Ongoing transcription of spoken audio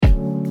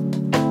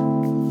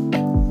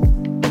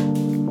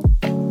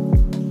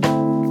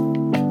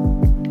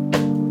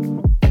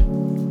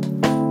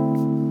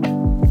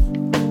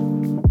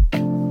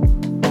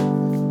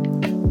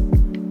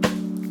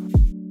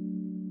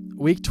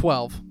week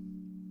 12.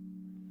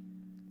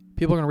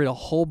 People are going to read a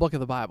whole book of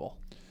the Bible.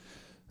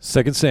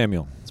 2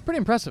 Samuel. It's pretty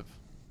impressive.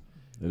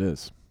 It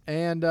is.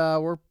 And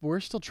we're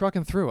still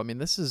trucking through. I mean,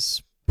 this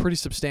is pretty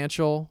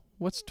substantial.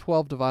 What's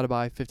 12 divided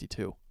by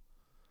 52?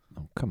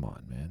 Oh, come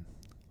on, man.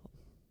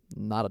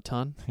 Not a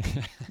ton.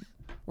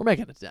 We're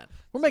making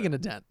a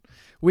dent.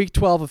 Week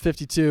 12 of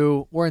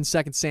 52. We're in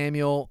 2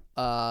 Samuel.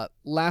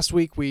 Last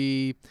week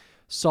we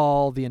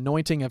saw the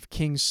anointing of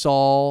King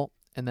Saul,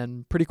 and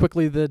then pretty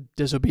quickly the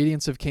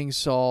disobedience of King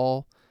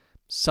Saul.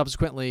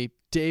 Subsequently,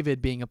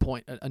 David being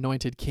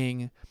anointed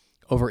king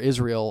over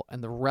Israel,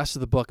 and the rest of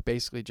the book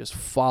basically just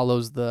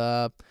follows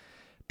the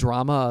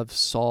drama of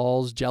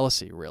Saul's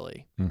jealousy,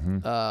 really,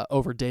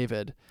 over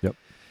David. Yep.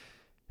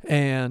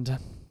 And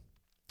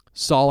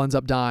Saul ends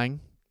up dying.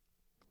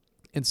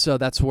 And so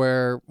that's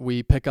where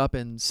we pick up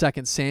in 2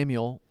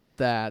 Samuel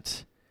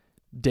that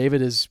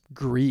David is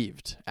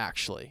grieved,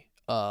 actually,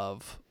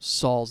 of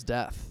Saul's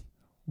death.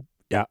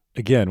 Yeah,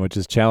 again, which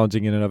is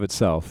challenging in and of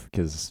itself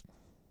because...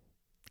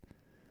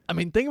 I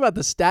mean, think about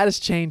the status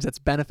change that's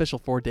beneficial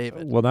for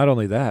David. Well, not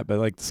only that, but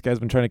like this guy's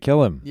been trying to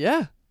kill him.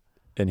 Yeah.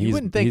 And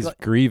he's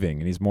grieving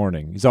and he's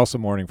mourning. He's also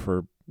mourning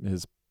for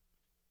his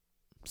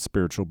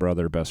spiritual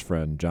brother, best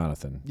friend,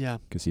 Jonathan. Yeah.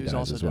 Because he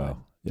dies as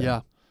well.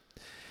 Yeah.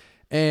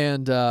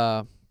 And,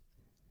 and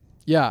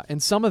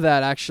some of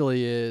that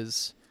actually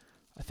is,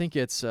 I think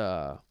it's,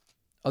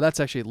 that's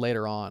actually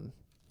later on.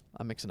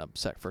 I'm mixing up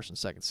 1st and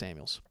 2nd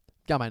Samuels.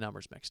 Got my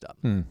numbers mixed up.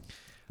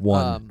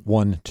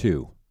 1,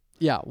 2.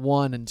 Yeah,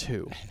 1 and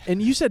 2.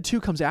 And you said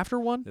 2 comes after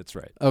 1? That's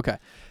right. Okay.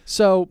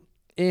 So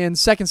in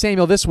 2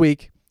 Samuel this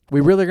week, we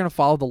really are going to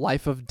follow the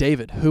life of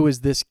David, who is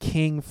this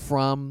king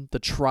from the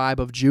tribe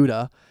of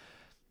Judah,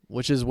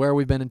 which is where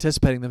we've been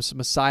anticipating this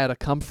Messiah to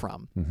come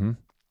from. Mm-hmm.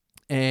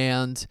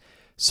 And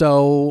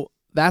so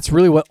that's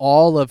really what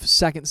all of 2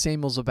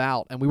 Samuel's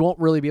about, and we won't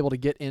really be able to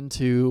get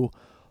into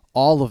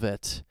all of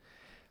it,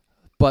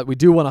 but we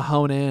do want to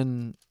hone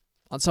in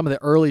on some of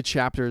the early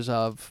chapters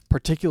of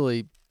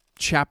particularly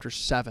chapter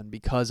 7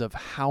 because of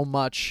how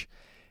much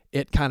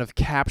it kind of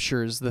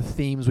captures the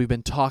themes we've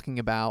been talking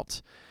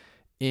about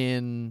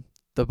in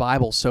the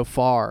Bible so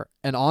far,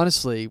 and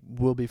honestly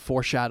will be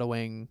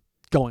foreshadowing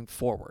going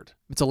forward.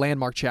 It's a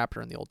landmark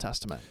chapter in the Old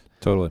Testament.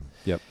 Totally.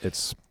 Yep.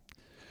 It's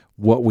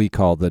what we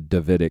call the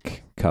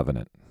Davidic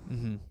covenant.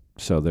 Mm-hmm.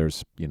 So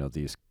there's,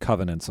 these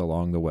covenants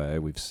along the way.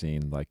 We've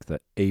seen like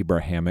the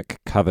Abrahamic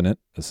covenant.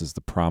 This is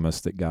the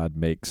promise that God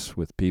makes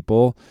with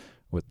people,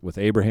 with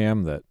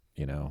Abraham that,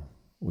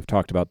 we've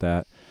talked about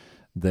that.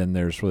 Then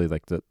there's really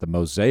like the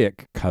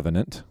Mosaic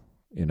covenant,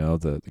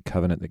 the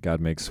covenant that God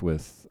makes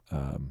with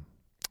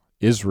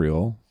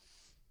Israel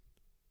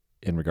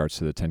in regards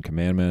to the 10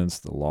 Commandments,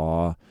 the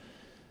law.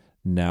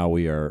 Now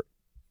we are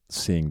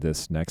seeing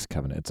this next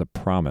covenant. It's a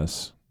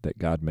promise that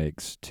God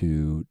makes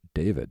to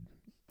David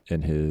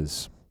and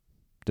his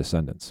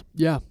descendants.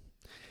 Yeah.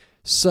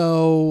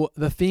 So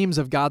the themes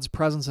of God's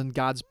presence and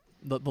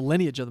the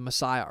lineage of the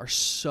Messiah are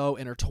so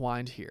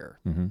intertwined here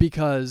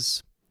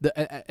because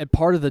and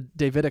part of the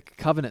Davidic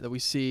covenant that we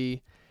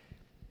see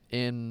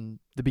in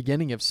the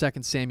beginning of 2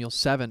 Samuel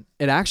 7,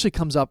 it actually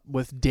comes up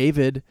with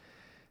David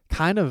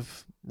kind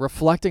of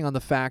reflecting on the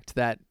fact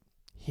that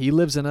he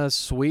lives in a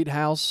sweet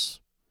house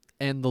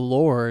and the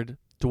Lord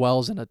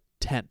dwells in a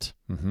tent,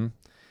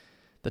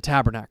 the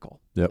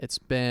tabernacle. Yep. It's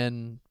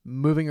been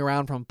moving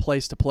around from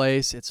place to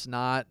place. It's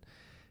not,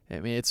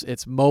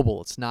 it's mobile.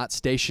 It's not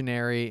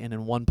stationary and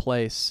in one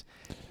place.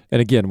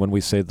 And again, when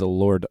we say the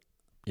Lord,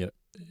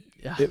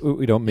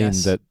 we don't mean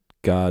that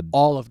God...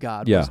 All of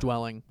God was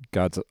dwelling.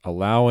 God's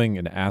allowing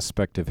an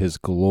aspect of his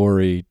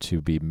glory to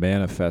be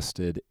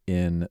manifested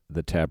in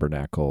the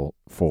tabernacle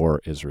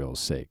for Israel's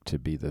sake, to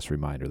be this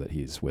reminder that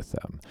he's with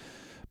them.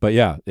 But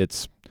yeah,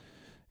 it's,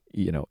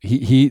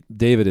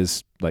 David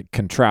is like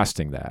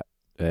contrasting that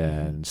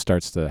and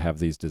starts to have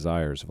these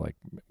desires of like,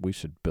 we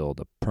should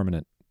build a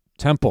permanent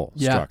temple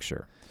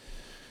structure,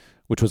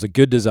 which was a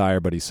good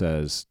desire, but he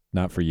says,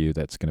 not for you,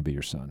 that's going to be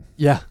your son.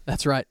 Yeah,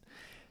 that's right.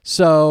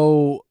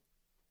 So,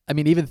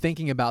 even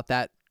thinking about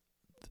that,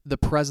 the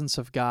presence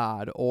of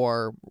God,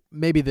 or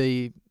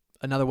maybe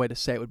another way to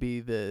say it would be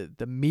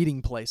the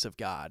meeting place of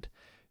God,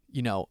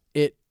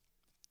 this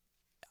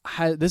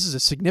is a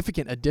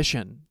significant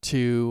addition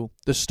to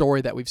the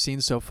story that we've seen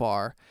so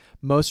far.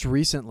 Most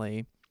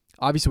recently,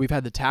 obviously we've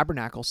had the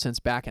tabernacle since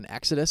back in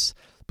Exodus,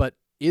 but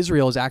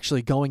Israel is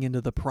actually going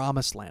into the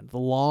promised land, the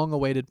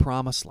long-awaited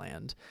promised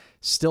land,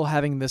 still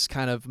having this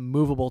kind of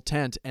movable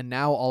tent, and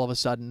now all of a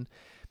sudden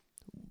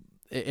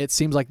it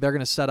seems like they're going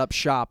to set up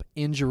shop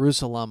in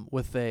Jerusalem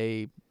with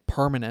a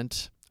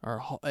permanent,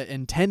 or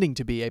intending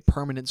to be a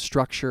permanent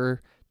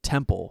structure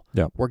temple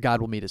where God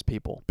will meet his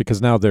people.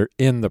 Because now they're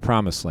in the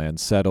promised land,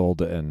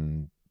 settled,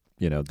 and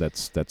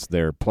that's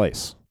their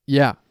place.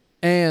 Yeah.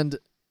 And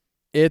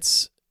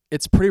it's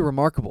pretty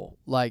remarkable.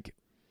 Like,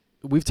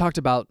 we've talked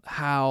about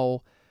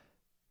how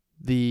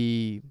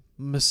the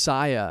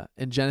Messiah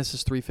in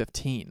Genesis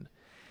 3:15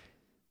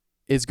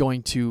 is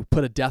going to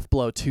put a death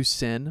blow to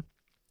sin.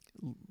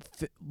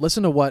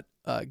 Listen to what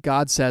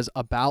God says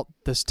about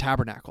this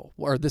tabernacle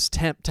or this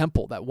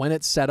temple, that when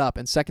it's set up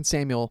in 2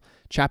 Samuel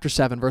chapter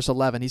 7, verse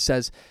 11, he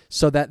says,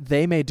 so that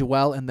they may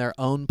dwell in their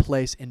own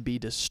place and be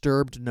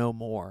disturbed no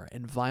more,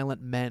 and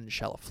violent men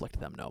shall afflict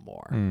them no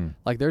more.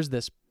 Like there's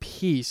this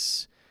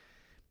peace,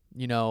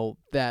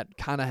 that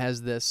kind of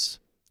has this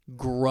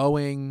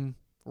growing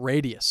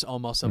radius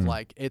almost of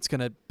like it's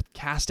going to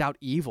cast out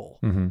evil,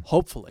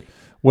 hopefully.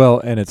 Well,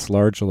 and it's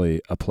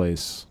largely a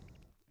place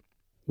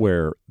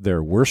where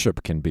their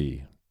worship can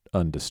be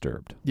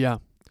undisturbed. Yeah,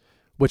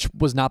 which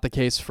was not the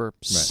case for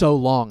so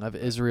long of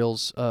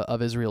Israel's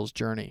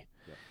journey.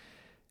 Yeah.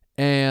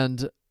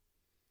 And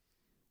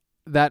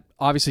that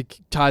obviously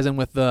ties in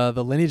with the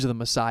lineage of the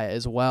Messiah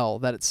as well,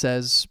 that it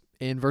says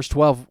in verse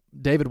 12,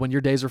 David, when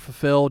your days are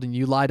fulfilled and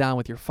you lie down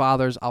with your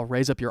fathers, I'll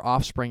raise up your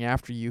offspring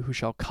after you who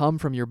shall come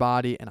from your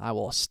body, and I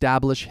will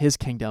establish his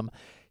kingdom.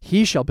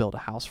 He shall build a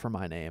house for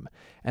my name,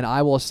 and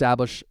I will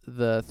establish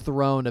the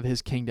throne of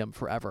his kingdom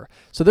forever.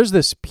 So there's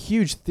this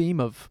huge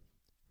theme of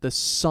the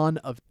son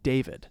of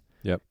David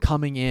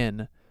coming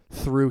in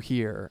through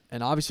here.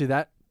 And obviously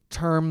that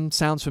term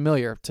sounds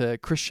familiar to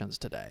Christians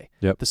today,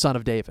 the son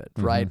of David,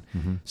 right?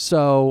 Mm-hmm.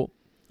 So,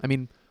 I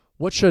mean,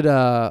 what should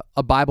a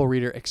Bible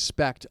reader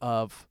expect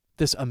of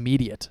this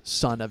immediate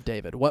son of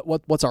David?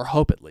 What's our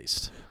hope, at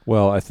least?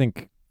 Well, I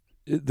think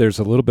there's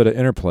a little bit of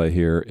interplay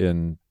here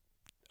in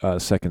 2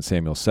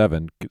 Samuel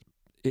 7.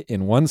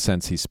 In one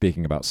sense, he's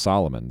speaking about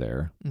Solomon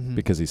there,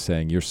 because he's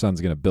saying, your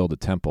son's going to build a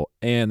temple.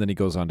 And then he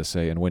goes on to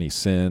say, and when he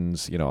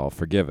sins, I'll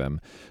forgive him.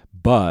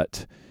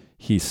 But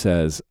he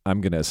says, I'm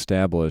going to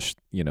establish,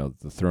 the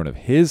throne of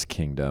his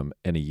kingdom,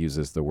 and he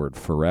uses the word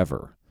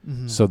forever.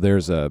 So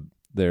there's a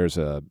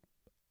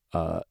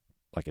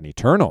like an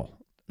eternal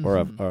or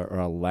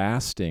a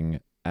lasting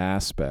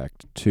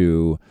aspect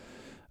to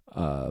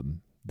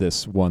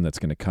this one that's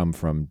going to come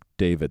from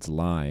David's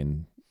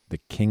line, the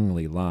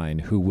kingly line,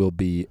 who will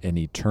be an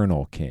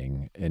eternal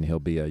king, and he'll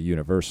be a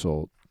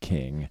universal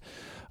king.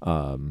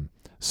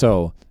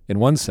 So in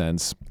one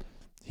sense,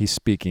 he's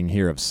speaking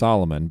here of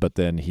Solomon, but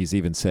then he's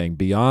even saying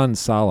beyond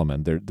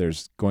Solomon,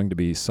 there's going to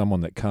be someone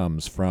that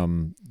comes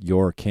from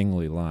your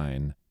kingly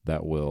line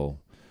that will,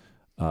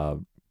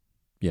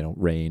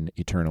 reign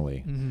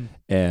eternally.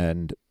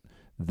 And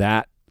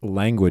that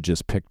language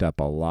is picked up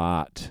a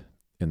lot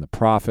in the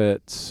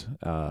prophets,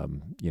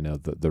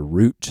 the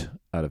root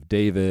out of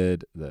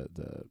David,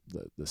 the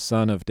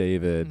son of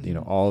David,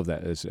 all of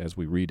that. As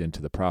we read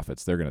into the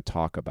prophets, they're going to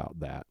talk about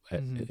that,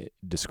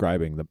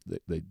 describing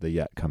the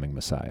yet coming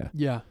Messiah.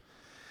 Yeah.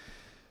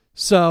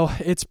 So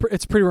it's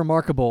pretty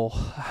remarkable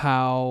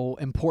how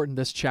important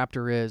this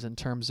chapter is in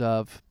terms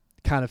of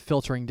kind of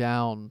filtering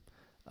down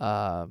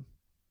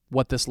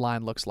what this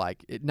line looks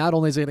like. It not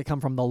only is it going to come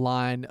from the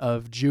line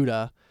of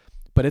Judah,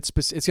 but it's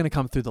going to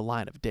come through the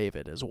line of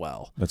David as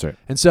well. That's right.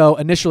 And so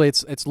initially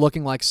it's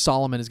looking like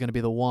Solomon is going to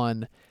be the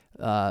one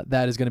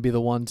that is going to be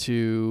the one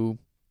to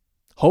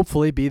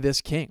hopefully be this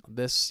king,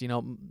 this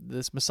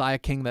Messiah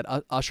king that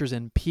ushers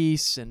in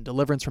peace and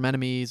deliverance from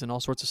enemies and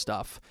all sorts of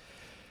stuff.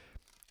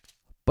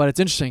 But it's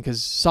interesting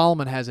because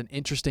Solomon has an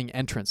interesting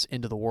entrance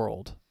into the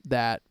world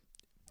that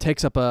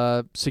takes up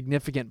a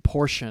significant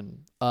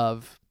portion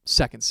of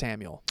 2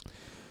 Samuel.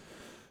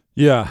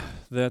 Yeah,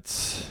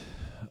 that's...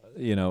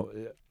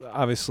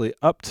 obviously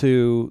up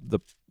to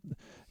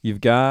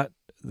you've got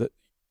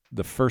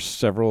the first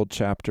several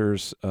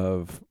chapters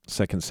of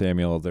 2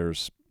 Samuel,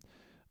 there's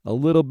a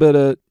little bit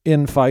of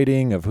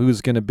infighting of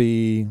who's going to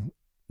be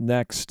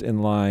next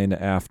in line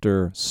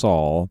after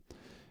Saul.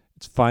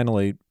 It's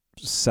finally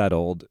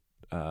settled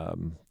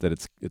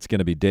that it's going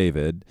to be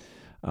David.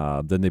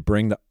 Then they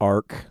bring the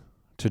ark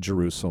to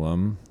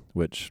Jerusalem,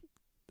 which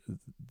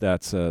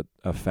that's a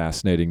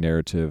fascinating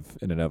narrative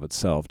in and of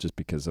itself, just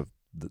because of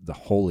the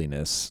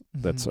holiness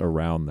that's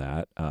around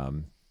that.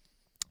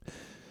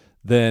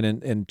 Then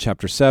in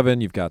chapter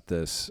 7, you've got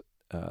this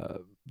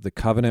the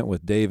covenant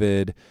with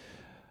David,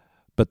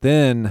 but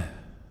then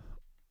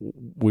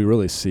we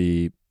really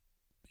see,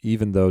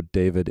 even though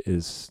David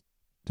is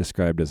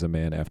described as a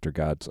man after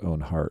God's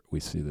own heart, we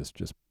see this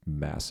just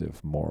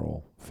massive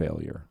moral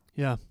failure.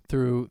 Yeah,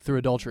 through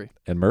adultery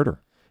and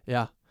murder.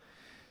 Yeah.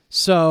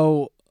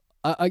 So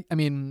I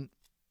mean,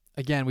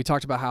 again, we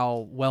talked about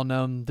how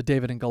well-known the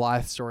David and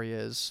Goliath story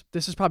is.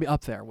 This is probably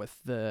up there with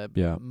the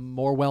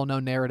more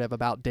well-known narrative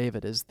about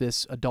David, is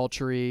this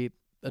adulterous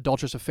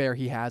affair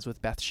he has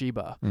with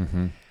Bathsheba.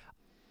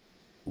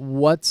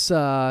 What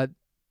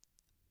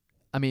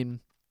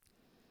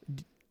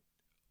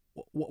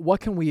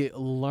can we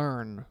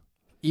learn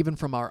even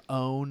from our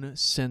own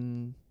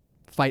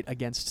fight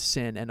against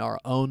sin and our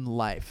own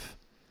life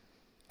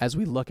as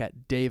we look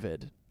at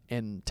David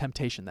and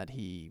temptation that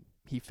he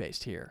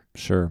faced here?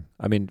 Sure.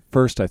 I mean,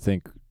 first, I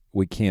think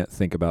we can't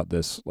think about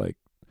this like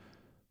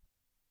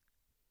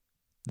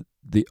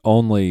the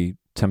only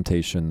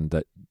temptation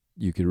that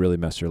you could really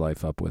mess your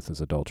life up with is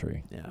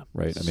adultery. Yeah.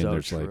 Right. I mean,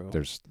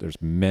 there's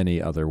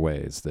many other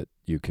ways that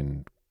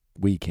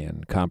we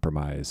can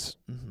compromise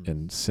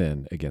and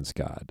sin against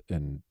God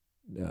and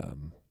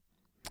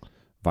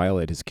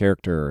violate his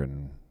character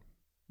and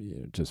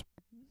just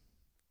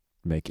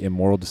make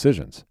immoral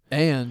decisions.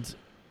 And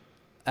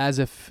as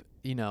if,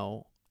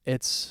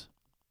 it's,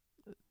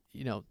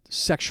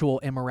 sexual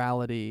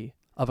immorality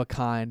of a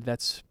kind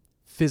that's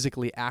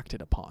physically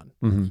acted upon.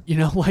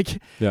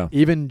 Yeah.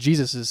 Even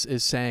Jesus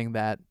is saying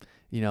that,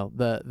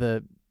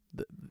 the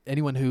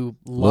anyone who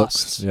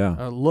lusts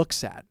or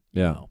looks at,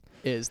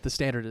 is the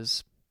standard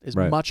is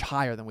Right. much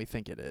higher than we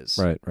think it is.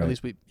 Right. Or at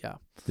least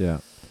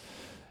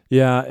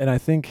Yeah. And I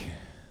think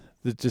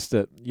that just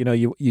that,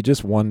 you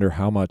just wonder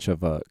how much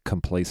of a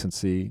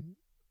complacency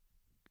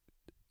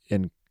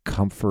and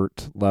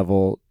comfort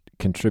level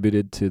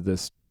contributed to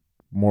this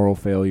moral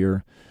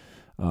failure.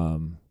 I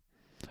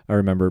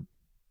remember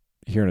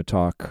hearing a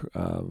talk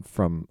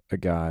from a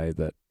guy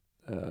that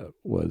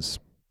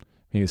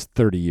he was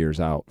 30 years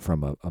out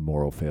from a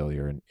moral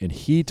failure, and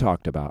he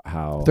talked about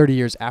how 30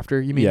 years after,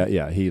 you mean?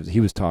 Yeah. He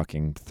was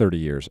talking 30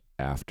 years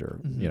after,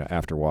 Mm-hmm.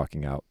 After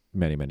walking out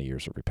many, many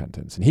years of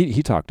repentance, and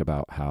he talked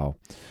about how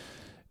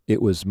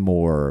it was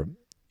more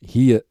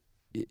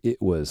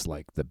it was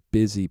like the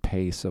busy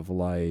pace of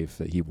life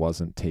that he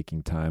wasn't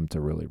taking time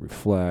to really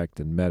reflect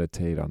and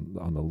meditate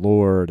on the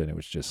Lord, and it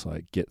was just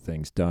like get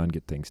things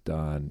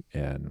done,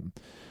 and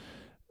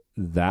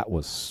that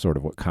was sort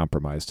of what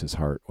compromised his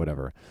heart,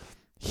 whatever.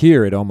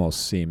 Here, it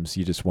almost seems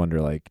you just wonder,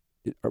 like,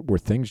 were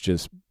things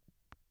just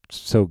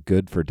so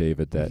good for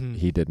David that Mm-hmm.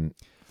 he didn't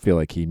feel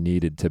like he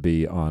needed to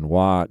be on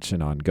watch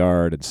and on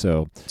guard, and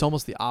so It's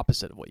almost the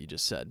opposite of what you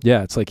just said.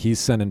 yeah, it's like he's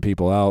sending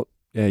people out.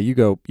 Yeah, you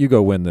go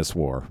win this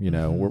war.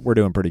 Mm-hmm. We're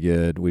doing pretty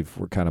good. We're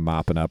kind of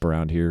mopping up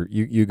around here.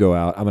 You go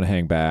out. I'm going to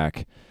hang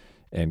back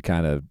and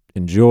kind of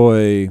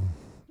enjoy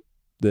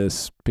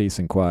this peace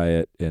and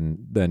quiet,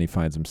 and then he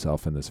finds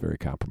himself in this very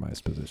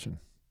compromised position.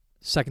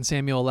 2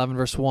 Samuel 11,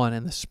 verse 1,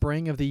 in the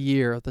spring of the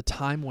year, the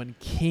time when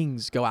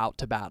kings go out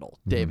to battle,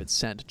 David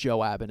sent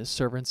Joab and his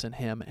servants and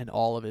him and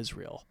all of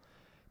Israel.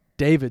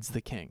 David's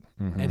the king,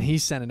 and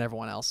he's sending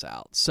everyone else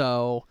out.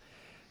 So,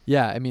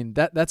 yeah, I mean,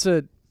 that's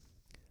a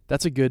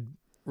good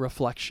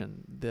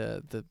reflection.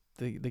 The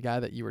guy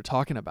that you were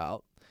talking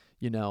about,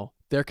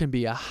 there can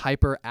be a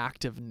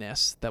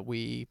hyperactiveness that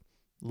we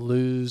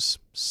lose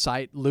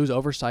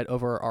oversight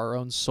over our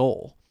own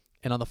soul.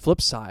 And on the flip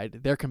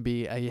side, there can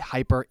be a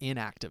hyper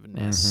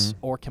inactiveness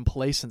or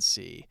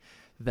complacency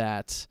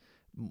that,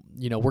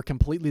 we're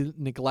completely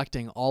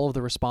neglecting all of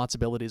the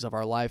responsibilities of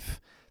our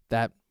life,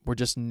 that we're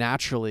just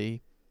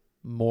naturally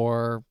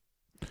more,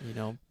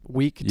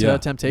 weak to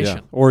temptation.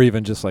 Yeah. Or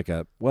even just like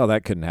that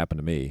couldn't happen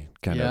to me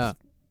kind of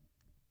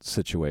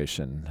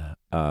situation.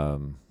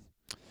 And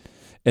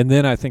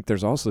then I think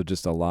there's also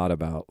just a lot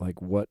about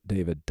like what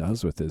David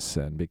does with his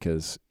sin,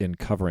 because in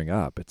covering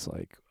up, it's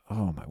like,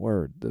 oh my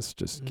word, this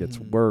just gets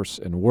worse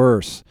and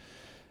worse.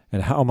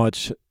 And how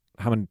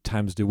many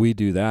times do we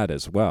do that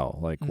as well?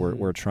 Like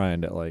we're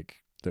trying to, like,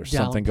 there's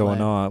something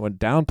going on,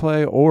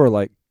 downplay or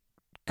like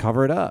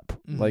cover it up.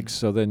 Like,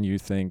 so then you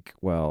think,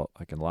 well,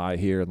 I can lie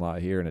here,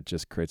 and it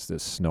just creates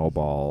this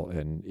snowball,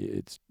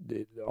 and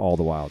all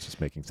the while it's just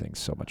making things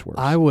so much worse.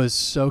 I was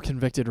so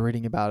convicted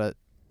reading about it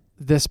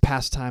this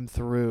past time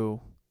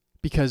through,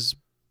 because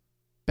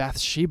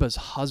Bathsheba's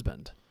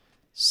husband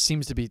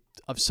seems to be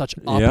of such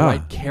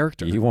upright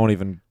character. He won't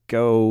even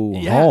go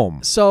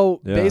home.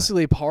 So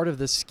basically part of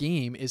the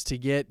scheme is to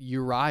get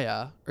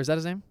Uriah, or is that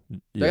his name?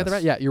 Did I get that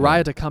right? Yeah,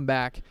 Uriah to come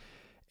back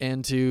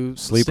and to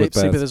sleep with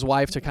his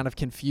wife to kind of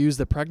confuse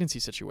the pregnancy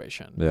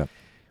situation. Yeah.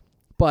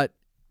 But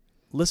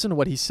listen to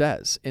what he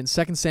says. In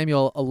 2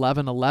 Samuel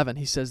 11:11,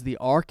 he says, "The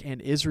ark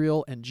and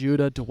Israel and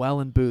Judah dwell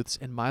in booths,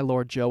 and my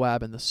lord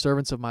Joab and the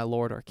servants of my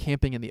lord are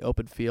camping in the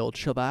open field.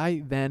 Shall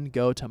I then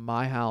go to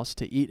my house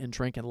to eat and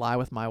drink and lie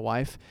with my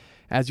wife?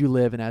 As you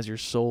live and as your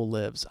soul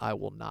lives, I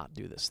will not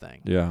do this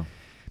thing." Yeah.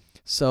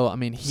 So, I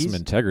mean, he's... some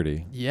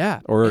integrity. Yeah.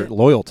 Or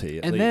loyalty,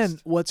 at least. And then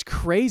what's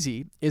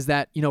crazy is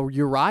that,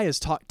 Uriah is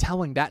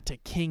telling that to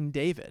King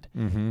David.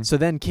 So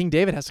then King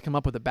David has to come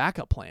up with a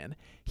backup plan.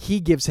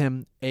 He gives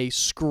him a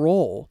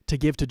scroll to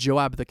give to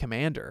Joab the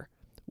commander,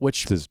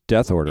 which... It's his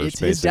death order. It's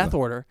his death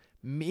order,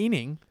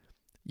 meaning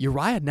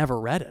Uriah never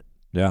read it.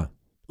 Yeah.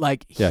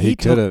 Like, he he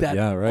took that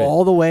right.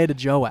 all the way to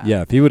Joab.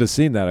 Yeah, if he would have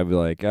seen that, I'd be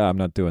like, I'm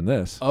not doing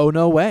this. Oh,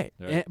 no way.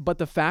 Right. But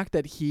the fact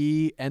that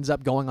he ends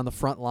up going on the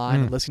front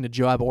line and listening to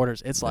Joab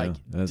orders, it's like,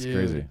 that's dude.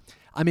 crazy.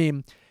 I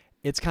mean,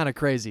 it's kind of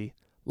crazy.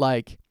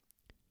 Like,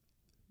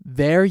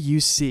 there you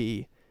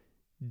see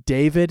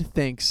David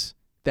thinks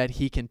that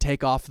he can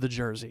take off the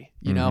jersey.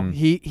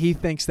 He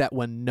thinks that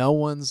when no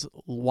one's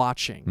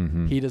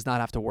watching, he does not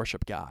have to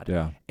worship God.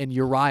 Yeah. And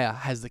Uriah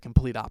has the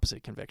complete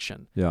opposite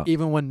conviction. Yeah.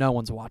 Even when no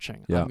one's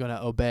watching, Yeah. I'm going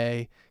to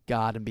obey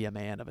God and be a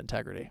man of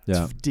integrity.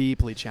 Yeah. It's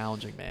deeply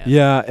challenging, man.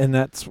 Yeah, and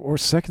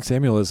Second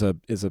Samuel is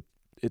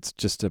it's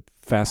just a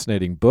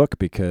fascinating book,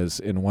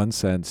 because in one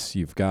sense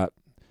you've got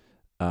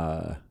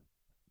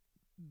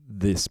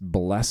this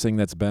blessing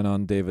that's been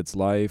on David's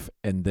life,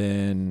 and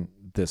then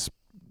this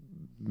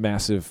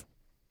massive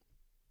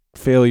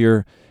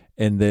failure,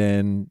 and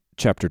then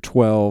chapter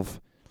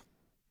 12,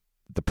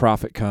 the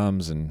prophet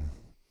comes and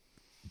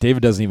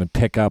David doesn't even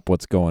pick up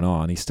what's going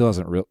on. He still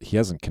he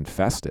hasn't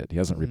confessed it. He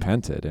hasn't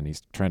repented, and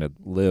he's trying to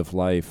live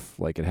life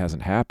like it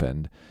hasn't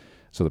happened.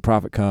 So the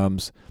prophet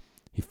comes.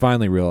 He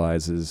finally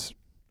realizes,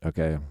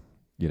 okay,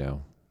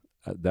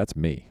 that's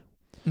me.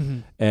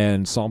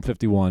 And Psalm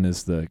 51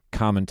 is the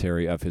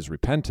commentary of his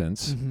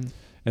repentance.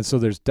 And so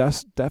there's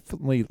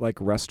definitely like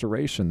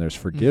restoration. There's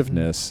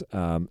forgiveness.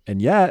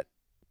 And yet,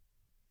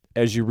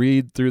 as you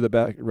read through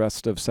the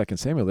rest of 2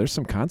 Samuel, there's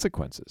some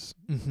consequences.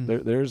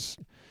 There's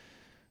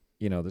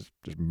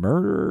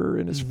murder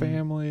in his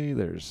family.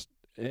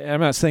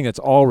 I'm not saying it's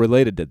all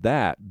related to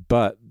that,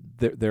 but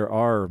there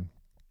are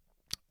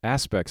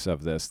aspects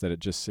of this that it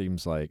just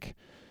seems like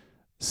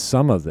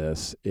some of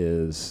this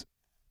is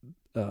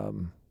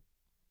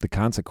the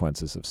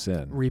consequences of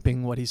sin.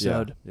 Reaping what he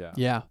sowed.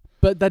 Yeah.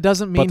 But that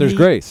doesn't mean But there's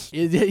grace.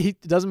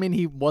 It doesn't mean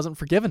he wasn't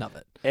forgiven of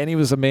it. And he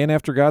was a man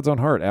after God's own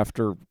heart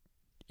after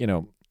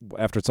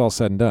it's all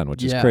said and done,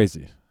 which is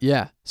crazy.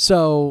 Yeah.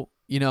 So,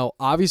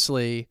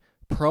 obviously,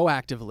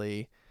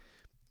 proactively,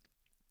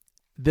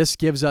 this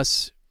gives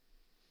us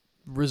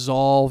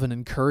resolve and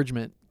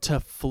encouragement to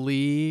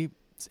flee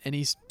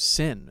any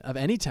sin, of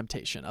any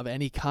temptation, of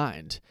any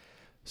kind,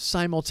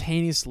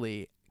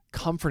 simultaneously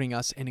comforting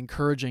us and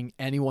encouraging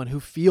anyone who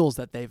feels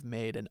that they've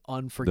made an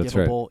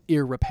unforgivable,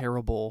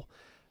 irreparable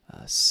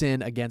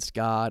sin against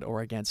God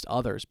or against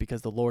others,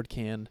 because the Lord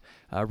can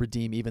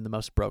redeem even the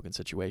most broken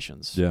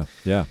situations.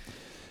 Yeah.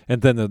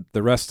 And then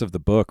the rest of the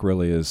book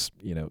really is,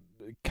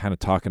 kind of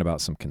talking about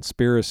some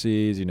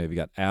conspiracies. You've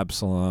got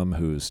Absalom,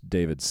 who's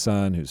David's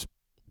son, who's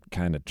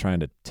kind of trying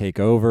to take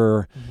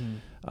over.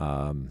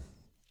 And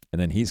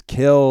then he's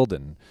killed,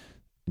 and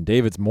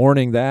David's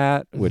mourning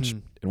that, which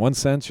in one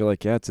sense you're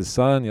like, yeah, it's his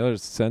son. The other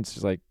sense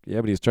is like,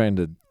 yeah, but he's trying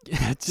to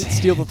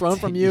steal the throne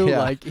from you. Yeah.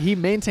 Like, he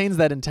maintains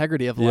that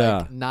integrity of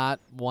not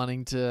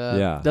wanting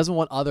to, doesn't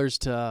want others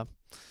to.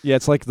 Yeah,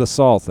 it's like the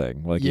Saul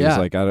thing. Like, he's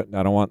like, I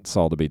don't want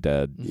Saul to be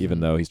dead, even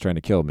though he's trying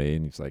to kill me.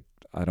 And he's like,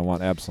 I don't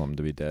want Absalom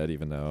to be dead,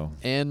 even though.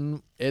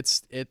 And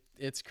it's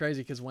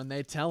crazy, because when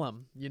they tell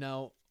him,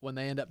 when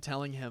they end up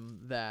telling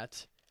him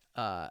that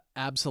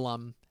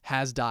Absalom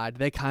has died,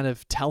 they kind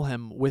of tell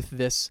him with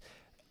this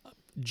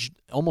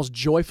almost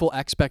joyful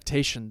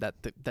expectation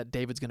that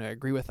David's going to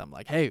agree with them.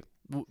 Like, hey,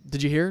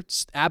 did you hear?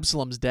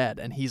 Absalom's dead.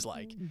 And he's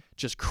like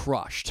just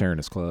crushed. Tearing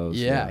his clothes.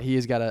 Yeah. He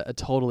has got a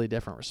totally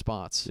different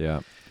response.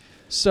 Yeah.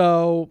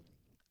 So.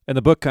 And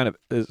the book kind of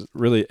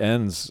really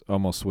ends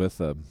almost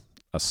with a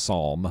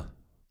psalm.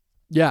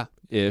 Yeah.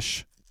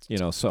 Ish.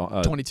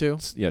 So 22.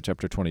 Yeah,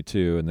 chapter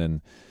 22. And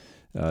then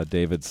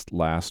David's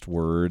last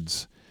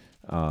words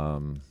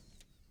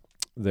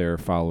there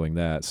following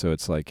that. So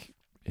it's like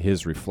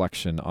his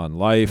reflection on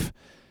life.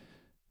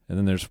 And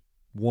then there's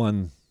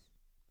one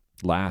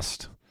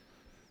last,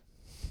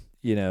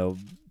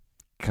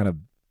 kind of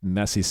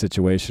messy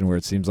situation where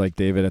it seems like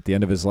David at the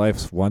end of his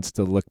life wants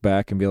to look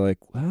back and be like,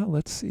 well,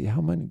 let's see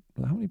how many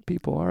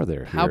people are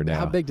there here now.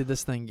 How big did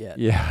this thing get?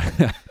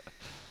 Yeah.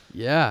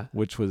 Yeah.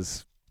 Which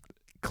was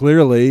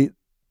clearly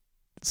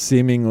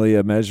seemingly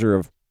a measure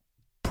of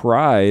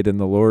pride, and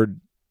the Lord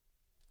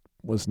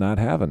was not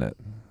having it.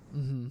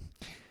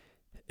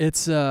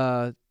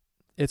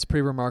 It's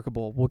pretty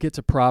remarkable. We'll get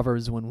to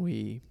Proverbs when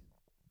we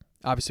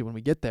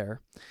get there,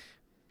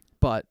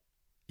 but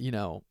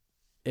it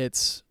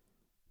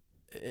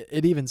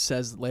even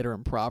says later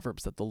in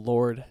Proverbs that the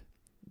Lord,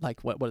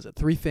 like, what is it,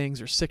 3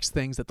 things or 6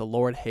 things that the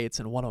Lord hates,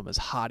 and one of them is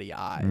haughty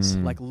eyes,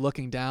 like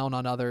looking down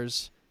on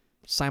others,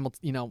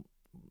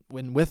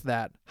 when with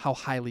that, how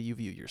highly you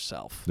view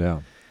yourself.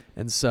 Yeah.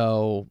 And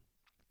so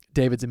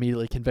David's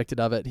immediately convicted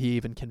of it. He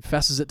even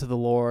confesses it to the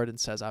Lord and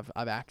says, I've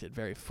acted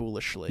very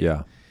foolishly.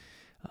 Yeah.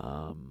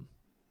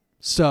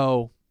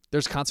 So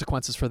there's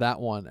consequences for that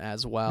one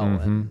as well.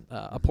 And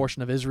a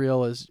portion of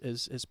Israel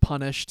is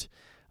punished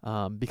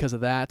because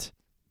of that.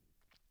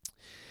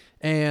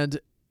 And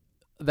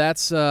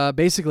that's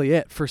basically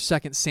it for 2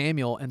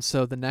 Samuel. And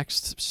so the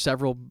next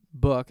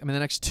the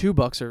next 2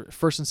 books are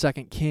 1st and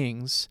 2nd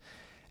Kings,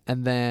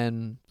 and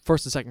then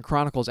 1st and 2nd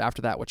Chronicles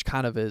after that, which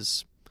kind of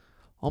is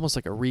almost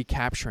like a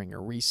recapturing, a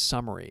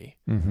re-summary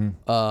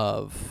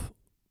of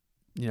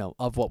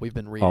what we've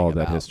been reading all of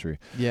about. that history.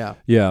 Yeah.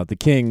 Yeah, the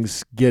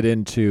Kings get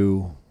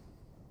into,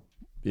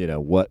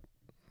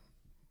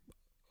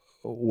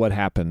 what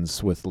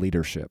happens with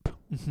leadership.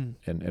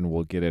 And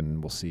we'll get in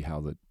and we'll see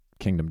how the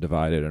kingdom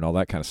divided and all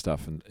that kind of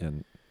stuff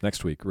in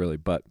next week, really.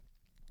 But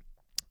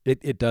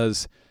it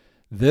does,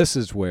 this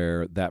is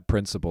where that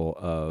principle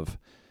of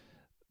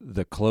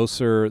the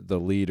closer the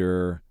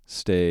leader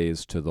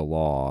stays to the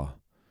law,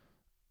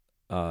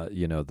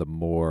 the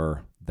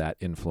more that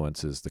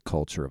influences the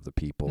culture of the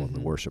people and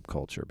the worship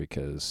culture,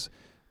 because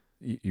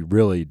you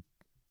really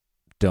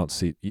don't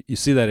see, you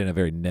see that in a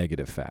very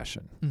negative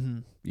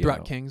fashion.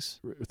 Throughout Kings.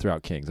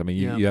 Throughout Kings. I mean,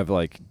 you have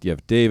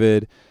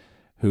David,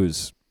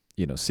 who's,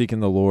 seeking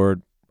the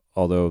Lord,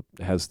 although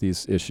has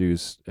these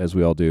issues, as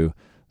we all do.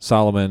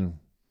 Solomon,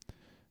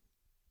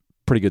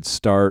 pretty good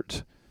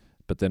start,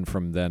 but then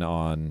from then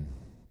on,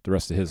 the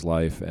rest of his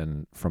life,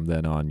 and from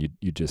then on,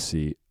 you just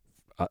see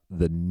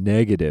the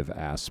negative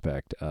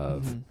aspect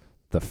of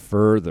the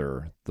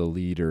further the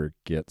leader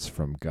gets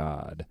from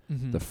God,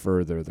 the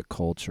further the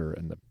culture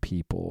and the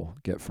people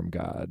get from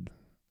God.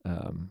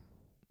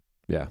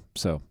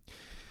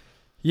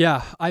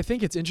 Yeah, I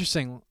think it's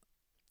interesting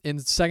in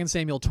 2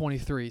 Samuel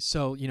 23.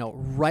 So,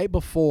 right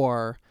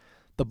before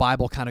the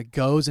Bible kind of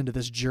goes into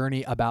this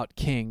journey about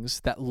kings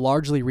that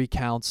largely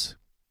recounts,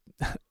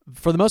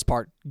 for the most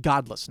part,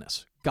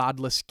 godlessness.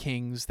 Godless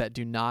kings that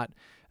do not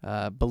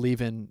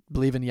believe in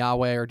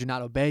Yahweh, or do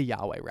not obey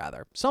Yahweh,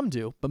 rather. Some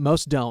do, but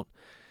most don't.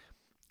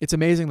 It's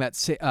amazing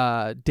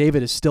that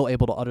David is still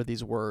able to utter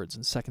these words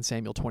in 2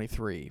 Samuel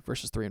 23,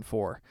 verses 3 and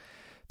 4.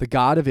 The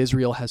God of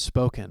Israel has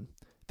spoken.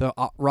 The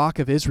Rock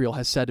of Israel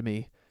has said to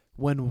me,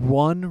 when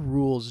one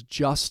rules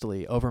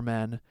justly over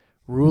men,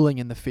 ruling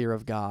in the fear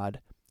of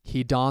God,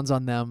 he dawns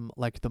on them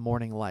like the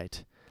morning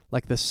light,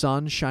 like the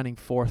sun shining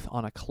forth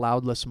on a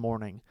cloudless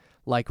morning,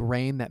 like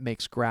rain that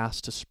makes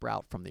grass to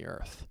sprout from the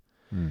earth.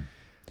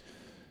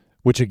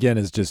 Which again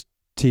is just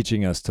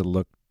teaching us to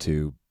look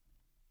to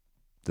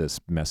this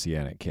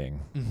messianic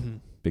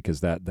king, because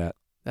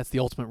that's the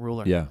ultimate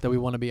ruler that we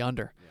want to be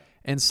under.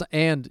 Yeah.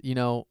 And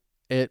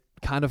it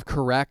kind of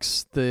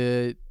corrects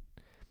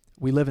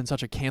we live in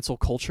such a cancel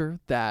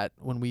culture that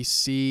when we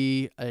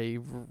see a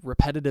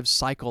repetitive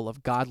cycle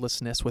of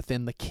godlessness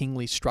within the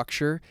kingly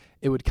structure,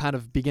 it would kind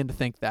of begin to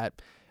think that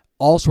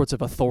all sorts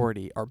of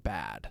authority are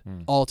bad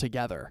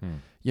altogether,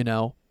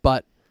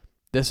 But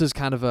this is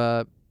kind of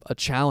a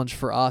challenge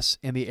for us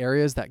in the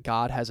areas that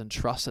God has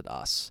entrusted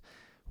us.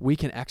 We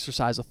can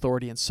exercise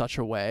authority in such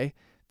a way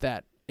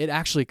that it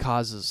actually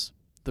causes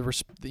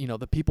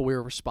the people we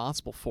were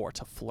responsible for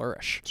to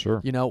flourish.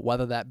 Sure.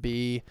 Whether that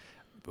be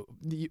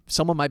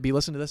someone might be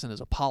listening to this and is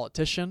a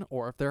politician,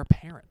 or if they're a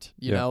parent,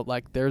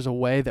 like there's a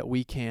way that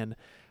we can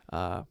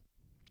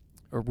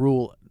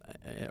rule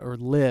or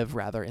live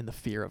rather in the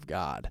fear of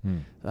God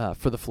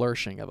for the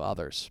flourishing of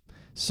others.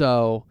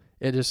 So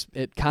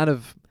it kind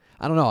of,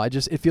 I don't know,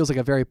 it feels like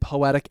a very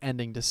poetic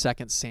ending to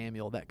 2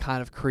 Samuel that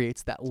kind of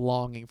creates that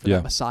longing for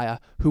the Messiah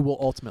who will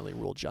ultimately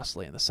rule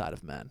justly in the sight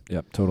of men.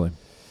 Yep, totally.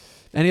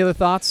 Any other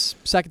thoughts?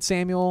 2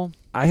 Samuel?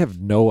 I have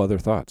no other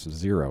thoughts.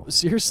 Zero.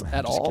 Seriously,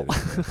 at all?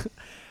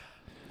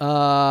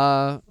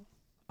 All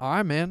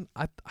right, man.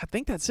 I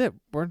think that's it.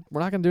 We're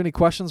not going to do any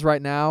questions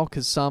right now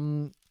because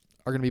some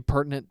are going to be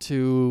pertinent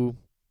to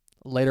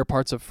later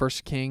parts of 1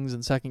 Kings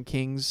and 2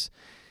 Kings.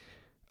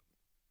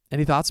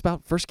 Any thoughts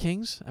about 1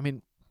 Kings? I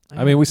mean,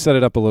 we set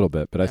it up a little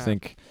bit, but I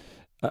think,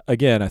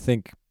 again,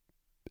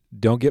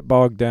 don't get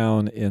bogged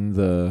down in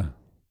the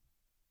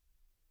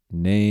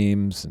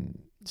names and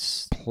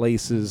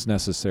places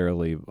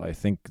necessarily. I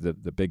think the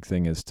big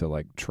thing is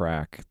to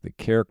track the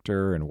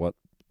character and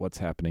what's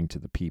happening to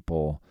the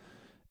people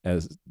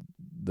as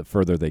the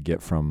further they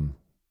get from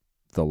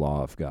the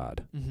law of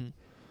God.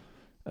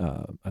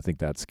 I think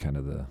that's kind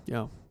of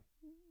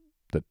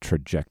the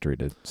trajectory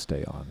to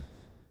stay on.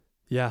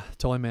 Yeah,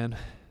 totally, man.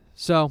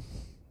 So,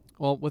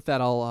 well, with that,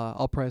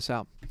 I'll pray us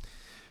out.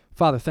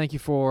 Father, thank you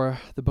for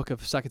the book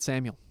of 2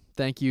 Samuel.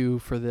 Thank you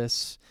for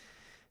this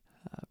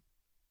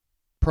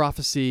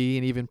prophecy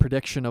and even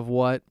prediction of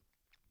what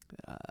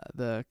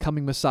the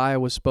coming Messiah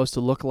was supposed to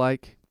look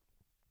like.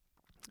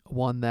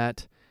 One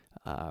that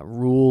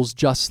rules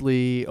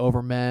justly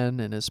over men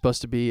and is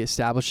supposed to be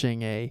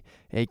establishing a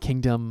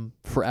kingdom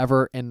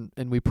forever. And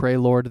we pray,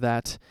 Lord,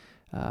 that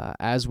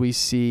as we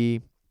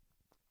see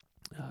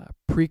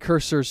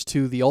precursors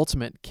to the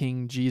ultimate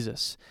King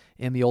Jesus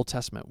in the Old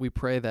Testament, we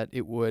pray that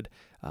it would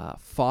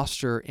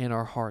foster in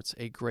our hearts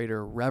a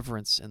greater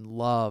reverence and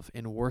love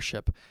and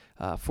worship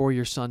for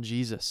your Son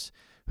Jesus,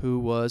 who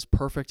was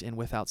perfect and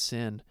without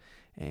sin,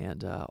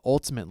 and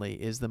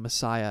ultimately is the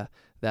Messiah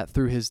that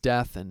through his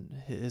death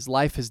and his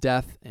life, his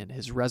death, and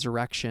his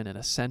resurrection and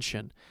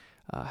ascension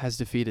has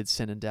defeated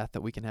sin and death,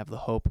 that we can have the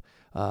hope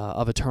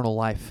of eternal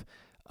life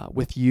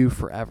with you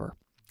forever.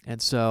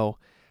 And so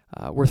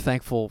we're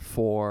thankful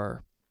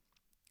for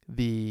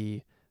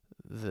the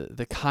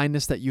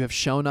kindness that you have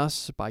shown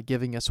us by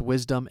giving us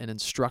wisdom and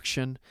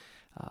instruction.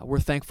 We're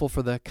thankful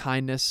for the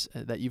kindness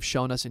that you've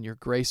shown us in your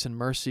grace and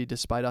mercy,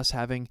 despite us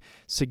having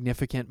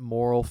significant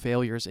moral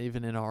failures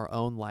even in our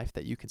own life,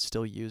 that you can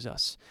still use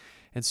us.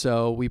 And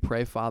so we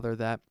pray, Father,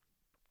 that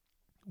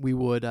we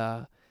would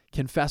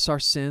confess our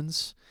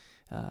sins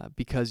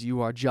because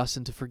you are just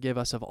and to forgive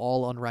us of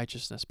all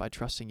unrighteousness by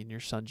trusting in your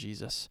Son,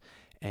 Jesus.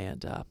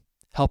 And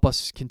help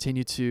us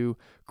continue to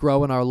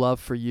grow in our love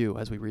for you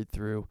as we read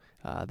through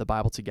the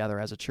Bible together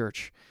as a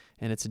church.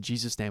 And it's in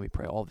Jesus' name we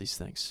pray all these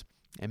things.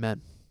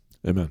 Amen.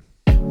 Amen.